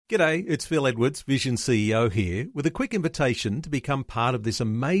G'day, it's Phil Edwards, Vision CEO here, with a quick invitation to become part of this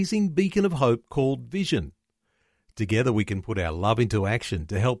amazing beacon of hope called Vision. Together we can put our love into action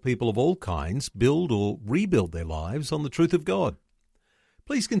to help people of all kinds build or rebuild their lives on the truth of God.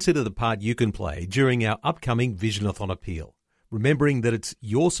 Please consider the part you can play during our upcoming Visionathon appeal, remembering that it's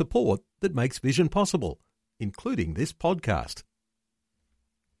your support that makes Vision possible, including this podcast.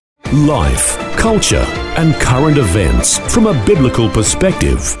 Life, culture, and current events from a biblical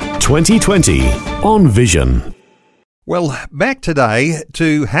perspective. 2020 on Vision. Well, back today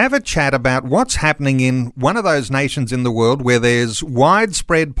to have a chat about what's happening in one of those nations in the world where there's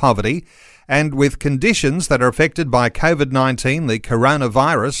widespread poverty, and with conditions that are affected by COVID-19, the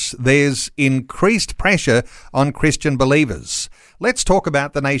coronavirus, there's increased pressure on Christian believers. Let's talk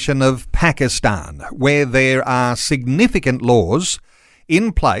about the nation of Pakistan, where there are significant laws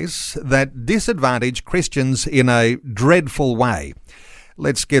in place that disadvantage Christians in a dreadful way.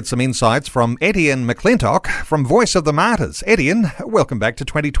 Let's get some insights from Etienne McClintock from Voice of the Martyrs. Etienne, welcome back to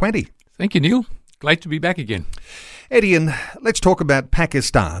 2020. Thank you, Neil. Glad to be back again. Etienne, let's talk about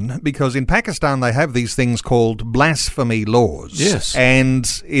Pakistan, because in Pakistan they have these things called blasphemy laws. Yes. And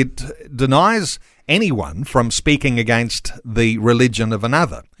it denies anyone from speaking against the religion of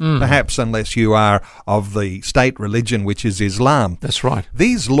another, perhaps unless you are of the state religion, which is Islam. That's right.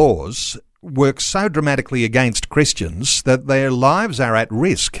 These laws work so dramatically against Christians that their lives are at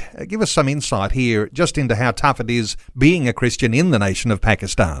risk. Give us some insight here just into how tough it is being a Christian in the nation of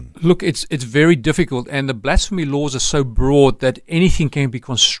Pakistan. Look, it's very difficult, and the blasphemy laws are so broad that anything can be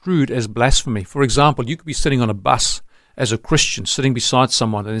construed as blasphemy. For example, you could be sitting on a bus as a Christian, sitting beside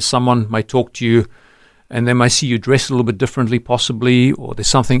someone, and someone may talk to you, and they may see you dressed a little bit differently, possibly, or there's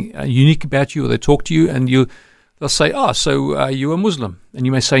something unique about you, or they talk to you, and they'll say, so you're a Muslim? And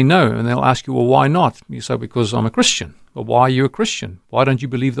you may say no, and they'll ask you, well, why not? You say, because I'm a Christian. Well, why are you a Christian? Why don't you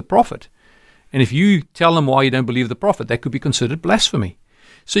believe the prophet? And if you tell them why you don't believe the prophet, that could be considered blasphemy.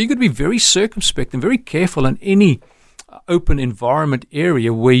 So you've got to be very circumspect and very careful in any open environment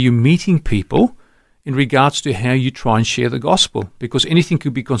area where you're meeting people in regards to how you try and share the gospel, because anything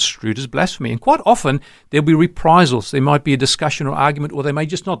could be construed as blasphemy. And quite often, there'll be reprisals. There might be a discussion or argument, or they may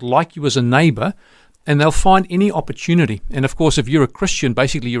just not like you as a neighbor, and they'll find any opportunity. And of course, if you're a Christian,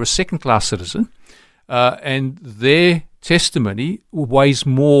 basically you're a second-class citizen, and their testimony weighs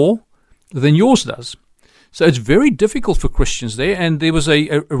more than yours does. So it's very difficult for Christians there. And there was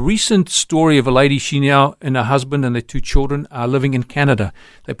a recent story of a lady. She now and her husband and their two children are living in Canada.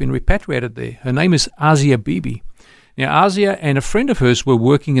 They've been repatriated there. Her name is Asia Bibi. Now, Asia and a friend of hers were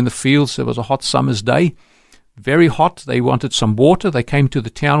working in the fields. It was a hot summer's day, very hot. They wanted some water. They came to the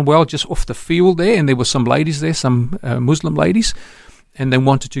town well just off the field there, and there were some ladies there, some Muslim ladies, and they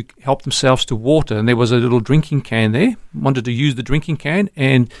wanted to help themselves to water. And there was a little drinking can there, wanted to use the drinking can,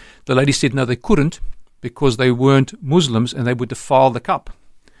 and the lady said no, they couldn't, because they weren't Muslims and they would defile the cup.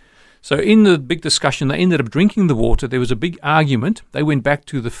 So in the big discussion, they ended up drinking the water. There was a big argument. They went back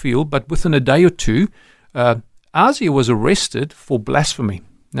to the field, but within a day or two, Asia was arrested for blasphemy.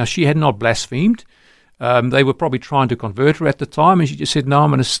 Now, she had not blasphemed. They were probably trying to convert her at the time, and she just said, no,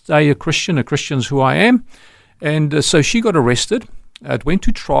 I'm going to stay a Christian. A Christian's who I am. And so she got arrested. It went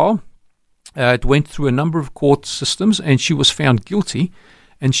to trial. It went through a number of court systems, and she was found guilty,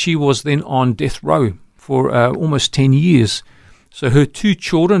 and she was then on death row for almost 10 years. So her two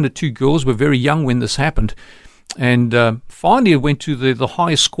children, the two girls, were very young when this happened. And finally it went to the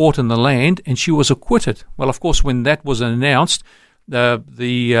highest court in the land, and she was acquitted. Well, of course, when that was announced,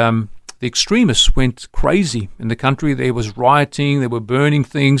 the extremists went crazy in the country. There was rioting, they were burning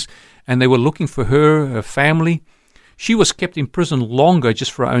things, and they were looking for her family. She was kept in prison longer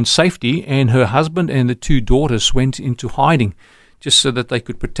just for her own safety, and her husband and the two daughters went into hiding just so that they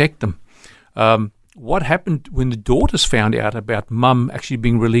could protect them. What happened when the daughters found out about mum actually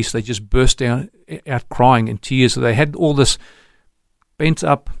being released? They just burst out crying in tears. So they had all this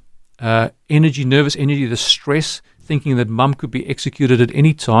pent-up energy, nervous energy, the stress, thinking that mum could be executed at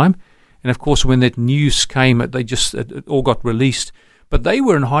any time. And of course, when that news came, it all got released. But they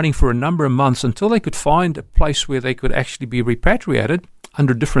were in hiding for a number of months until they could find a place where they could actually be repatriated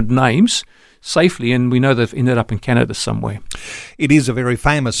under different names safely, and we know they've ended up in Canada somewhere. It is a very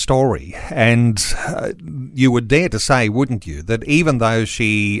famous story, and you would dare to say, wouldn't you, that even though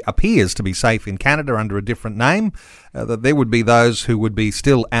she appears to be safe in Canada under a different name, that there would be those who would be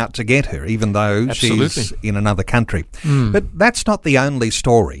still out to get her, even though she's in another country. But that's not the only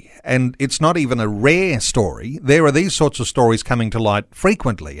story, and it's not even a rare story. There are these sorts of stories coming to light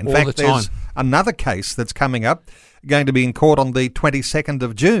frequently. In fact, there's another case that's coming up, going to be in court on the 22nd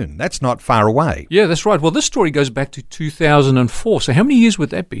of June. That's not far away. Yeah, that's right. Well, this story goes back to 2004. So how many years would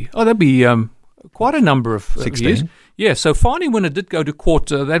that be? Oh, that'd be quite a number of 16. years. Yeah, so finally when it did go to court,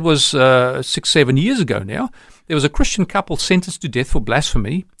 that was 6-7 years ago now, there was a Christian couple sentenced to death for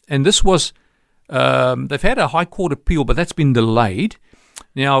blasphemy. And this was, they've had a high court appeal, but that's been delayed.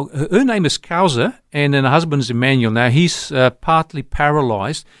 Now, her name is Kauza, and then her husband is Emmanuel. Now, he's partly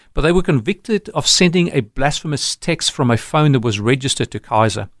paralyzed, but they were convicted of sending a blasphemous text from a phone that was registered to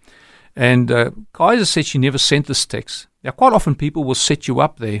Kaiser. And Kaiser said she never sent this text. Now, quite often people will set you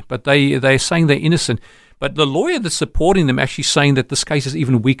up there, but they're saying they're innocent. But the lawyer that's supporting them actually saying that this case is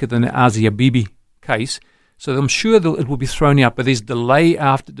even weaker than the Asia Bibi case. So I'm sure that it will be thrown out, but there's delay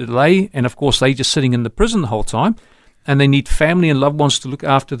after delay, and of course they're just sitting in the prison the whole time, and they need family and loved ones to look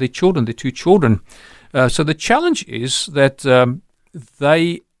after their children, their 2 children. So the challenge is that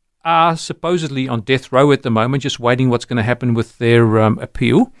they are supposedly on death row at the moment, just waiting what's going to happen with their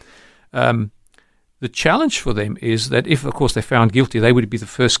appeal. The challenge for them is that if, of course, they're found guilty, they would be the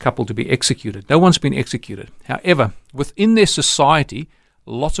first couple to be executed. No one's been executed. However, within their society,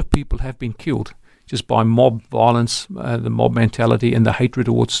 lots of people have been killed just by mob violence, the mob mentality, and the hatred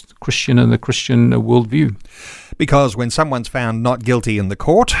towards Christian and the Christian worldview. Because when someone's found not guilty in the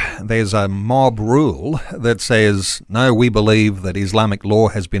court, there's a mob rule that says, no, we believe that Islamic law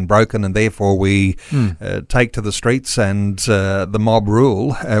has been broken and therefore we take to the streets, and the mob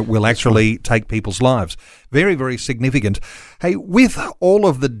rule will actually take people's lives. Very, very significant. Hey, with all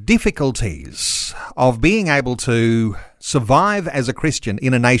of the difficulties of being able to survive as a Christian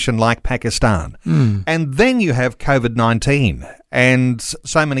in a nation like Pakistan, and then you have COVID-19, and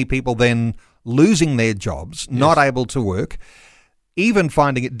so many people then losing their jobs, not able to work, even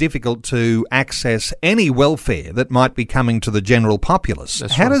finding it difficult to access any welfare that might be coming to the general populace.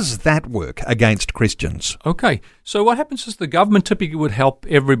 That's How right. does that work against Christians? Okay, so what happens is the government typically would help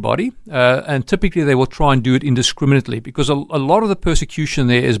everybody, and typically they will try and do it indiscriminately, because a lot of the persecution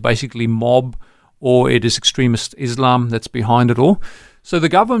there is basically mob, or it is extremist Islam that's behind it all. So the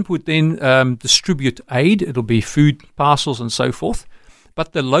government would then distribute aid. It'll be food parcels and so forth.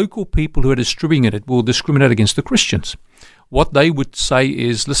 But the local people who are distributing it will discriminate against the Christians. What they would say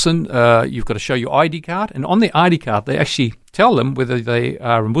is, listen, you've got to show your ID card. And on the ID card, they actually tell them whether they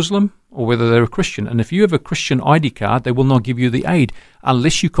are a Muslim or whether they're a Christian. And if you have a Christian ID card, they will not give you the aid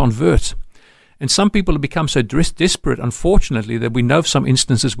unless you convert. And some people have become so desperate, unfortunately, that we know of some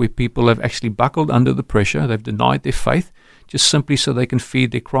instances where people have actually buckled under the pressure. They've denied their faith just simply so they can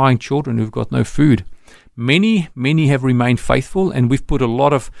feed their crying children who've got no food. Many have remained faithful, and we've put a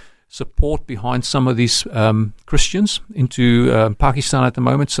lot of support behind some of these Christians into Pakistan at the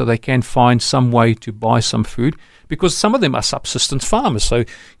moment, so they can find some way to buy some food, because some of them are subsistence farmers. So,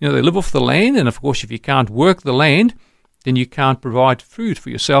 they live off the land, and of course, if you can't work the land, then you can't provide food for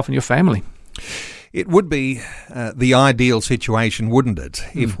yourself and your family. It would be the ideal situation, wouldn't it,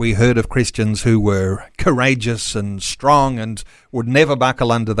 if we heard of Christians who were courageous and strong and would never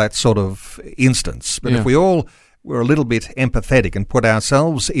buckle under that sort of instance. But if we all were a little bit empathetic and put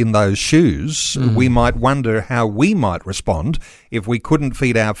ourselves in those shoes, we might wonder how we might respond if we couldn't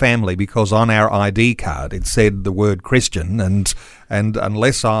feed our family because on our ID card it said the word Christian, and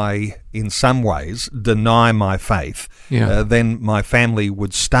unless I, in some ways, deny my faith, then my family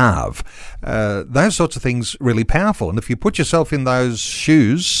would starve. Those sorts of things really powerful. And if you put yourself in those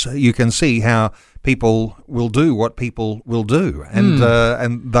shoes, you can see how people will do what people will do,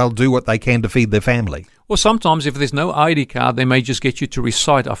 and they'll do what they can to feed their family. Well, sometimes if there's no ID card, they may just get you to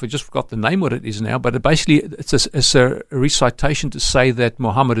recite. I just forgot the name what it is now, but it's a recitation to say that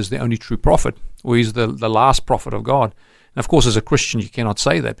Muhammad is the only true prophet, or he's the last prophet of God. And of course, as a Christian, you cannot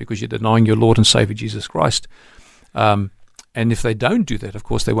say that because you're denying your Lord and Savior Jesus Christ. And if they don't do that, of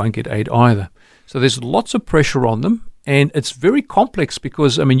course, they won't get aid either. So there's lots of pressure on them. And it's very complex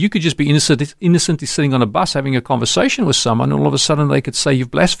because, you could just be innocently sitting on a bus having a conversation with someone, and all of a sudden they could say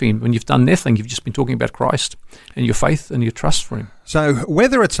you've blasphemed when you've done nothing. You've just been talking about Christ and your faith and your trust for him. So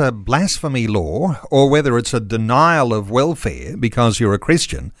whether it's a blasphemy law or whether it's a denial of welfare because you're a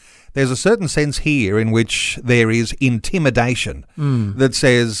Christian, there's a certain sense here in which there is intimidation that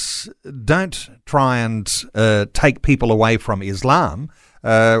says, don't try and take people away from Islam.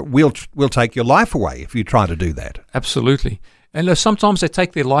 We'll take your life away if you try to do that. Absolutely. And sometimes they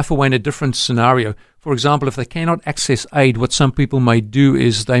take their life away in a different scenario. For example, if they cannot access aid, what some people may do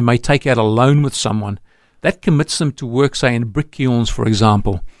is they may take out a loan with someone. That commits them to work, say, in brick kilns, for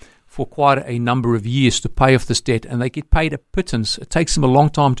example, for quite a number of years to pay off this debt, and they get paid a pittance. It takes them a long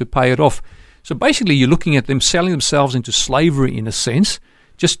time to pay it off. So basically, you're looking at them selling themselves into slavery in a sense,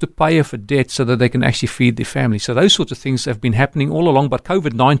 just to pay off a debt so that they can actually feed their family. So those sorts of things have been happening all along, but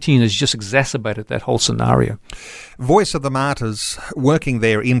COVID-19 has just exacerbated that whole scenario. Voice of the Martyrs working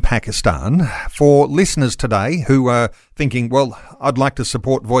there in Pakistan. For listeners today who are thinking, well, I'd like to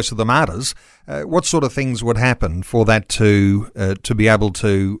support Voice of the Martyrs, what sort of things would happen for that to be able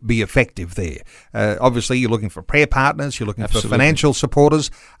to be effective there? Obviously, you're looking for prayer partners, you're looking for financial supporters.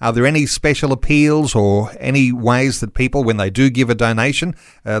 Are there any special appeals or any ways that people, when they do give a donation,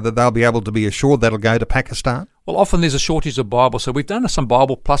 that they'll be able to be assured that'll go to Pakistan? Well, often there's a shortage of Bible, so we've done some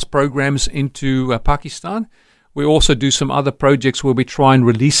Bible Plus programs into Pakistan. We also do some other projects where we try and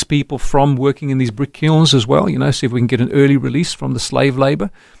release people from working in these brick kilns as well, see if we can get an early release from the slave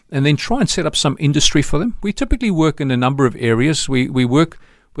labor, and then try and set up some industry for them. We typically work in a number of areas. We work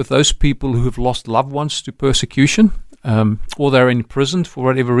with those people who have lost loved ones to persecution, or they're in prison for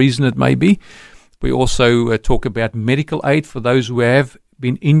whatever reason it may be. We also talk about medical aid for those who have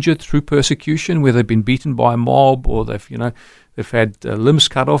been injured through persecution, where they've been beaten by a mob or they've had limbs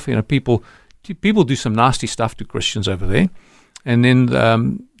cut off. People do some nasty stuff to Christians over there. And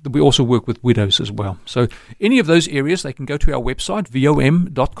then we also work with widows as well. So any of those areas, they can go to our website,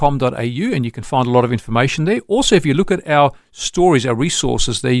 vom.com.au, and you can find a lot of information there. Also, if you look at our stories, our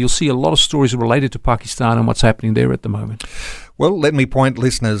resources there, you'll see a lot of stories related to Pakistan and what's happening there at the moment. Well, let me point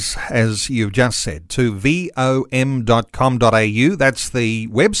listeners, as you've just said, to vom.com.au. That's the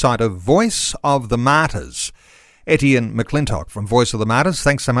website of Voice of the Martyrs. Etienne McClintock from Voice of the Martyrs,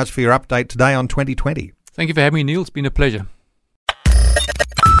 thanks so much for your update today on 2020. Thank you for having me, Neil. It's been a pleasure.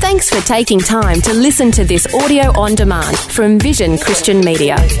 Thanks for taking time to listen to this audio on demand from Vision Christian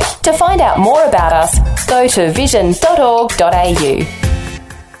Media. To find out more about us, go to vision.org.au.